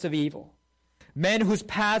perverseness of evil, men whose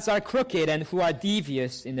paths are crooked and who are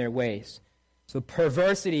devious in their ways. So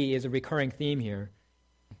perversity is a recurring theme here.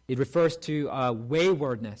 It refers to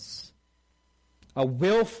waywardness, a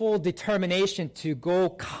willful determination to go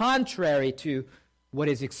contrary to what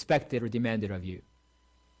is expected or demanded of you.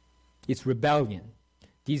 It's rebellion.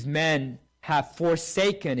 These men have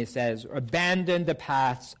forsaken, it says, or abandoned the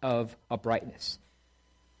paths of uprightness.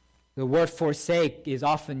 The word forsake is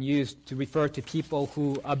often used to refer to people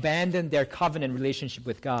who abandon their covenant relationship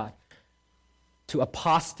with God, to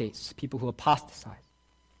apostates, people who apostatize.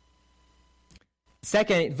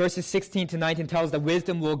 Second, verses 16 to 19 tells us that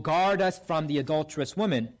wisdom will guard us from the adulterous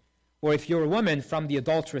woman, or if you're a woman, from the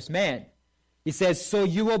adulterous man. He says, so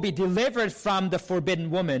you will be delivered from the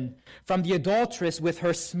forbidden woman, from the adulteress with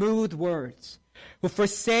her smooth words, who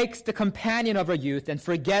forsakes the companion of her youth and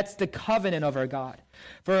forgets the covenant of her God.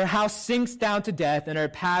 For her house sinks down to death and her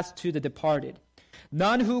paths to the departed.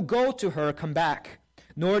 None who go to her come back,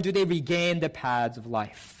 nor do they regain the paths of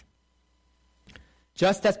life.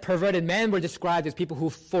 Just as perverted men were described as people who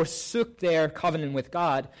forsook their covenant with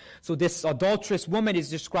God, so this adulterous woman is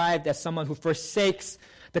described as someone who forsakes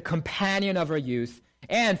the companion of her youth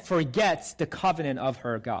and forgets the covenant of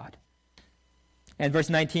her God. And verse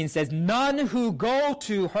 19 says, none who go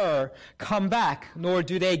to her come back, nor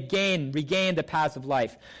do they regain the paths of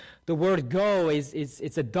life. The word go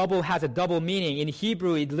has a double meaning. In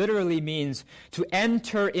Hebrew, it literally means to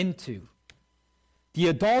enter into. The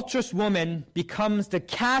adulterous woman becomes the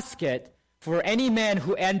casket for any man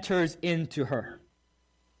who enters into her.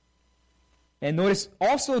 And notice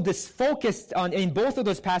also this focused on, in both of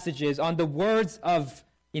those passages, on the words of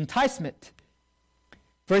enticement.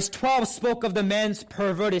 Verse 12 spoke of the men's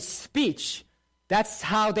perverted speech. That's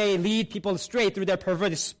how they lead people astray, through their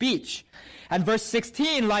perverted speech. And verse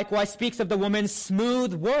 16 likewise speaks of the woman's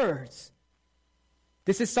smooth words.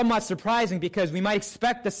 This is somewhat surprising because we might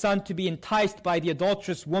expect the son to be enticed by the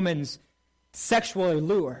adulterous woman's sexual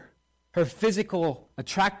allure, her physical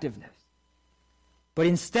attractiveness. But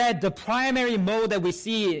instead, the primary mode that we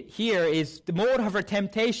see here is the mode of her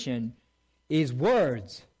temptation is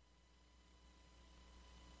words.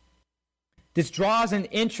 This draws an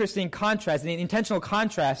interesting contrast, an intentional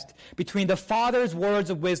contrast between the Father's words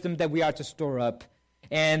of wisdom that we are to store up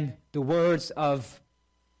and the words of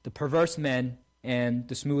the perverse men and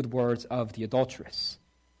the smooth words of the adulteress.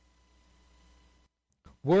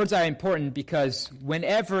 Words are important because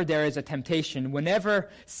whenever there is a temptation, whenever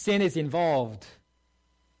sin is involved,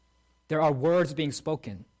 there are words being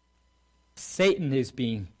spoken. Satan is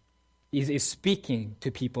speaking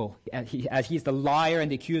to people as he's the liar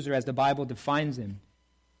and the accuser as the Bible defines him.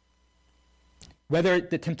 Whether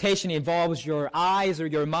the temptation involves your eyes or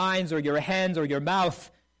your minds or your hands or your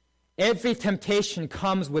mouth, every temptation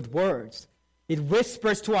comes with words. It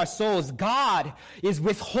whispers to our souls, God is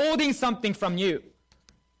withholding something from you.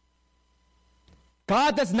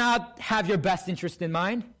 God does not have your best interest in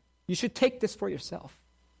mind. You should take this for yourself.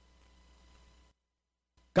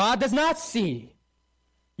 God does not see.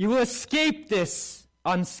 You will escape this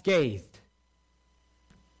unscathed.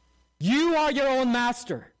 You are your own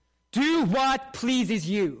master. Do what pleases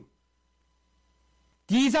you.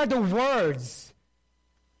 These are the words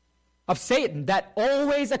of Satan that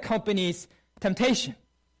always accompanies temptation.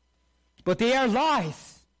 But they are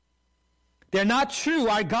lies. They're not true.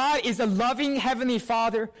 Our God is a loving Heavenly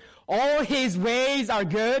Father. All His ways are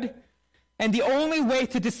good. And the only way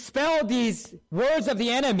to dispel these words of the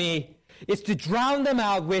enemy is to drown them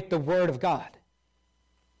out with the Word of God.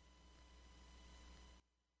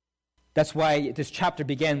 That's why this chapter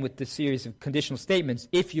began with this series of conditional statements.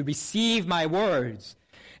 If you receive my words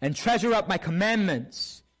and treasure up my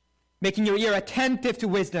commandments, making your ear attentive to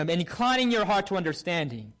wisdom and inclining your heart to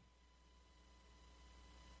understanding,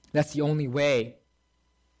 that's the only way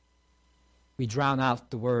we drown out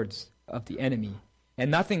the words of the enemy. And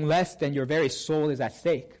nothing less than your very soul is at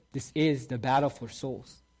stake. This is the battle for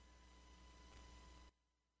souls.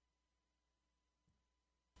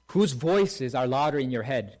 Whose voices are louder in your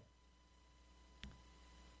head?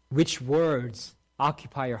 Which words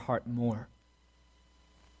occupy your heart more?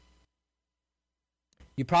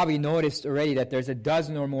 You probably noticed already that there's a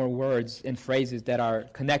dozen or more words and phrases that are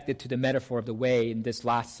connected to the metaphor of the way in this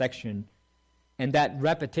last section. And that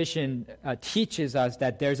repetition teaches us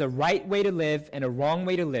that there's a right way to live and a wrong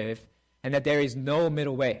way to live, and that there is no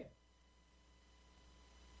middle way.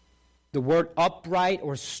 The word upright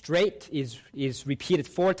or straight is repeated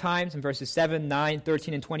 4 times in verses 7, 9,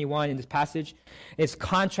 13, and 21 in this passage. It's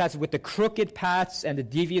contrasted with the crooked paths and the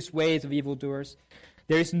devious ways of evildoers.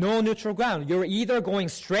 There is no neutral ground. You're either going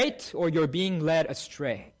straight or you're being led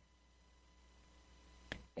astray.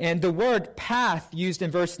 And the word path used in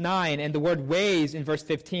verse 9 and the word ways in verse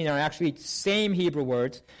 15 are actually same Hebrew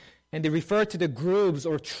words, and they refer to the grooves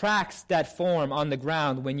or tracks that form on the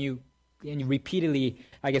ground when you repeatedly,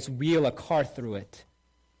 wheel a car through it.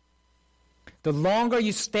 The longer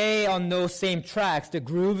you stay on those same tracks, the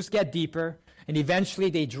grooves get deeper, and eventually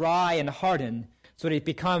they dry and harden, so that it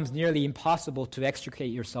becomes nearly impossible to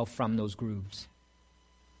extricate yourself from those grooves.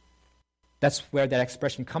 That's where that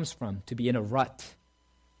expression comes from, to be in a rut.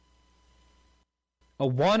 A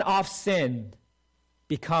one-off sin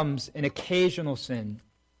becomes an occasional sin,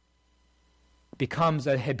 becomes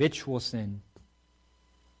a habitual sin,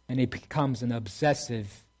 and it becomes an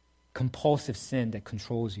obsessive, compulsive sin that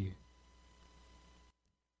controls you.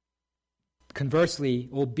 Conversely,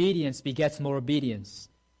 obedience begets more obedience.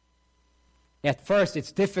 At first,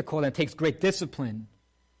 it's difficult and takes great discipline,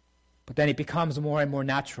 but then it becomes more and more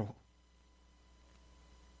natural.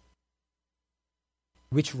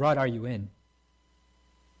 Which rut are you in?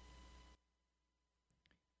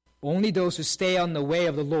 Only those who stay on the way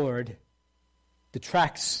of the Lord, the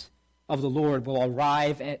tracks of the Lord, will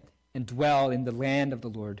arrive at and dwell in the land of the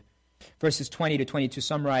Lord. Verses 20 to 22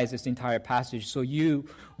 summarize this entire passage. So you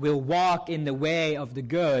will walk in the way of the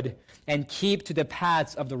good and keep to the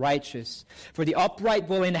paths of the righteous. For the upright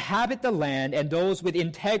will inhabit the land, and those with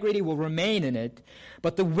integrity will remain in it.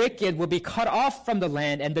 But the wicked will be cut off from the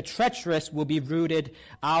land, and the treacherous will be rooted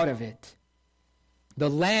out of it. The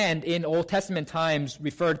land in Old Testament times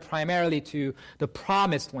referred primarily to the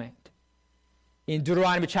promised land. In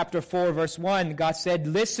Deuteronomy chapter 4, verse 1, God said,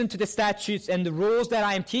 "Listen to the statutes and the rules that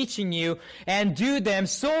I am teaching you, and do them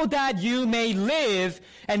so that you may live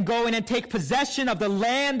and go in and take possession of the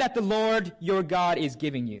land that the Lord your God is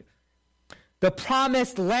giving you." The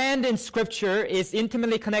promised land in Scripture is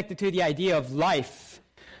intimately connected to the idea of life,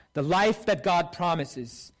 the life that God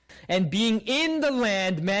promises. And being in the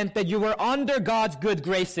land meant that you were under God's good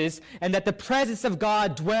graces and that the presence of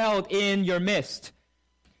God dwelled in your midst.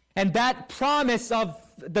 And that promise of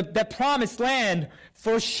the promised land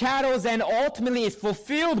foreshadows and ultimately is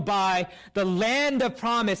fulfilled by the land of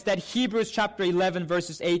promise that Hebrews chapter 11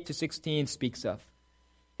 verses 8 to 16 speaks of.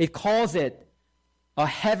 It calls it a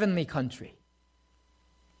heavenly country.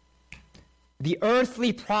 The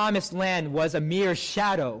earthly promised land was a mere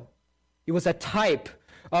shadow. It was a type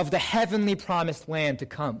of the heavenly promised land to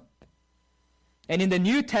come. And in the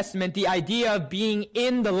New Testament, the idea of being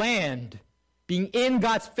in the land, being in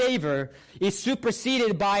God's favor, is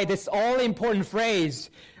superseded by this all-important phrase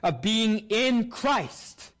of being in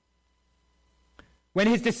Christ. When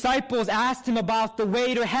his disciples asked him about the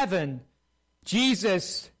way to heaven,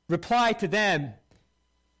 Jesus replied to them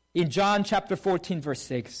in John chapter 14, verse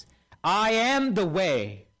 6, I am the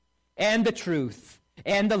way and the truth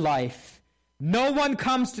and the life. No one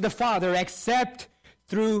comes to the Father except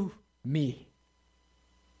through me.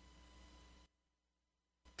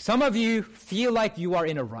 Some of you feel like you are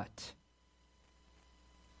in a rut.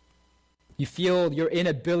 You feel your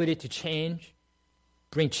inability to change,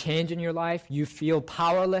 bring change in your life. You feel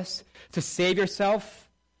powerless to save yourself.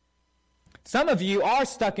 Some of you are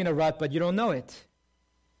stuck in a rut, but you don't know it.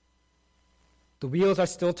 The wheels are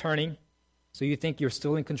still turning, so you think you're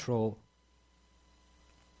still in control.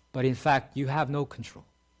 But in fact, you have no control.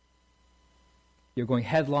 You're going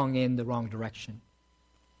headlong in the wrong direction.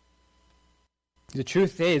 The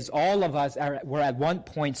truth is, all of us were at one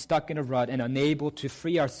point stuck in a rut and unable to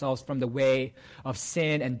free ourselves from the way of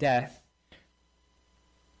sin and death.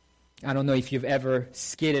 I don't know if you've ever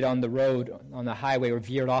skidded on the road, on the highway, or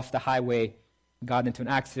veered off the highway, got into an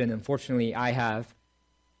accident. Unfortunately, I have.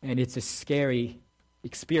 And it's a scary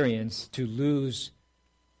experience to lose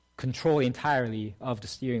control entirely of the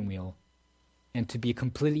steering wheel and to be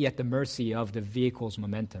completely at the mercy of the vehicle's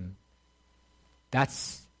momentum.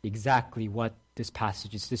 That's exactly what this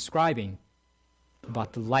passage is describing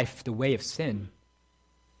about the life, the way of sin.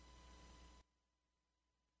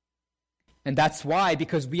 And that's why,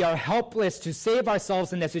 because we are helpless to save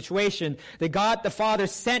ourselves in that situation, that God the Father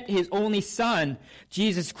sent his only Son,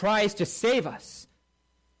 Jesus Christ, to save us.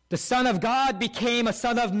 The Son of God became a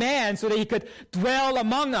Son of Man so that he could dwell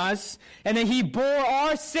among us, and then he bore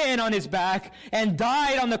our sin on his back and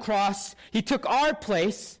died on the cross. He took our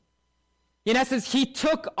place. In essence, he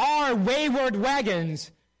took our wayward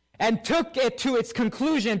wagons and took it to its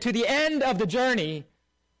conclusion, to the end of the journey,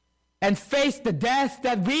 and faced the death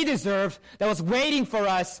that we deserved, that was waiting for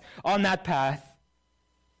us on that path.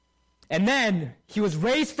 And then he was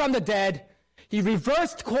raised from the dead. He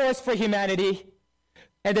reversed course for humanity,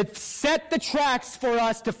 and it set the tracks for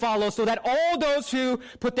us to follow, so that all those who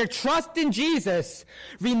put their trust in Jesus,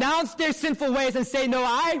 renounce their sinful ways and say, no,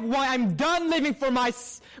 I'm done living for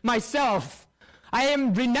myself. I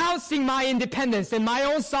am renouncing my independence and my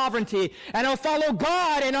own sovereignty, and I'll follow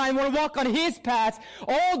God, and I want to walk on his path.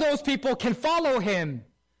 All those people can follow him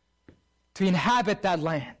to inhabit that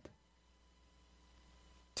land,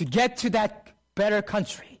 to get to that better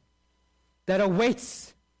country that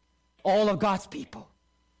awaits all of God's people.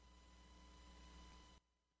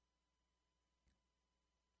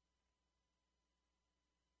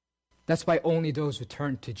 That's why only those who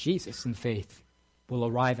turn to Jesus in faith will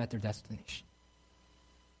arrive at their destination.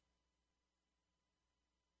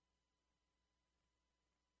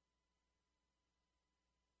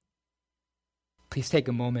 Please take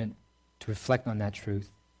a moment to reflect on that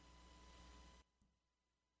truth.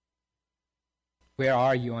 Where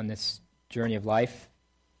are you on this journey of life?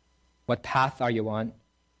 What path are you on?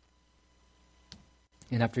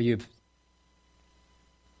 And after you've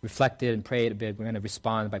reflected and prayed a bit, we're going to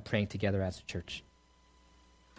respond by praying together as a church.